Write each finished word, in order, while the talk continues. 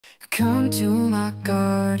Come to my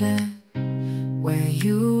garden, where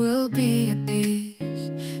you will be at peace.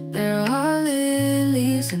 There are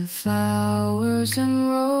lilies and flowers and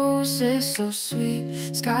roses so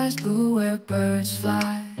sweet. Sky's blue where birds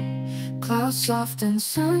fly, clouds soft and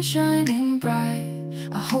sun shining bright.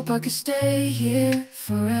 I hope I could stay here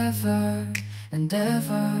forever and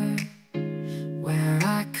ever, where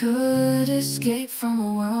I could escape from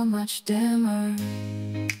a world much dimmer.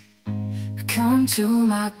 Come to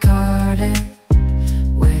my garden,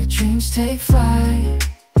 where dreams take flight.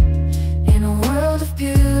 In a world of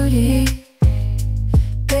beauty,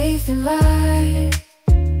 bathed in light.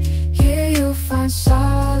 Here you'll find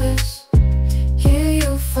solace, here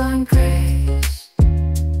you'll find grace.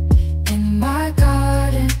 In my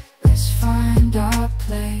garden, let's find our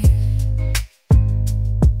place.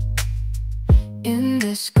 In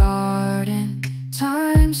this garden,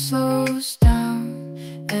 time slows down.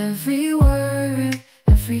 Every word,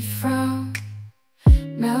 every frown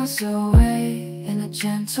melts away in a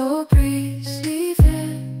gentle breeze,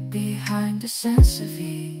 leaving behind a sense of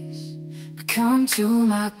ease. Come to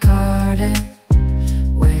my garden,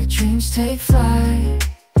 where dreams take flight.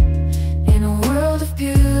 In a world of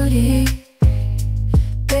beauty,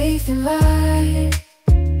 bathed in light.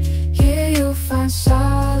 Here you'll find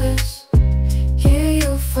solace, here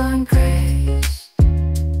you'll find grace.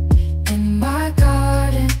 In my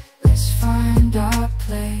garden, let's find our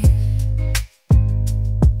place.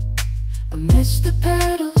 Amidst the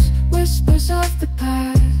petals, whispers of the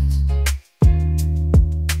past,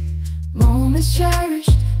 moments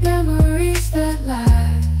cherished, memories that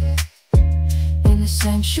last. In a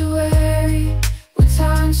sanctuary, where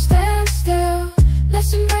time stands still,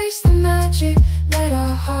 let's embrace the magic, let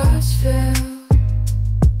our hearts fill.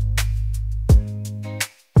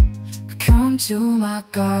 Come to my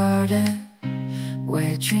garden,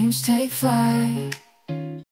 where dreams take flight.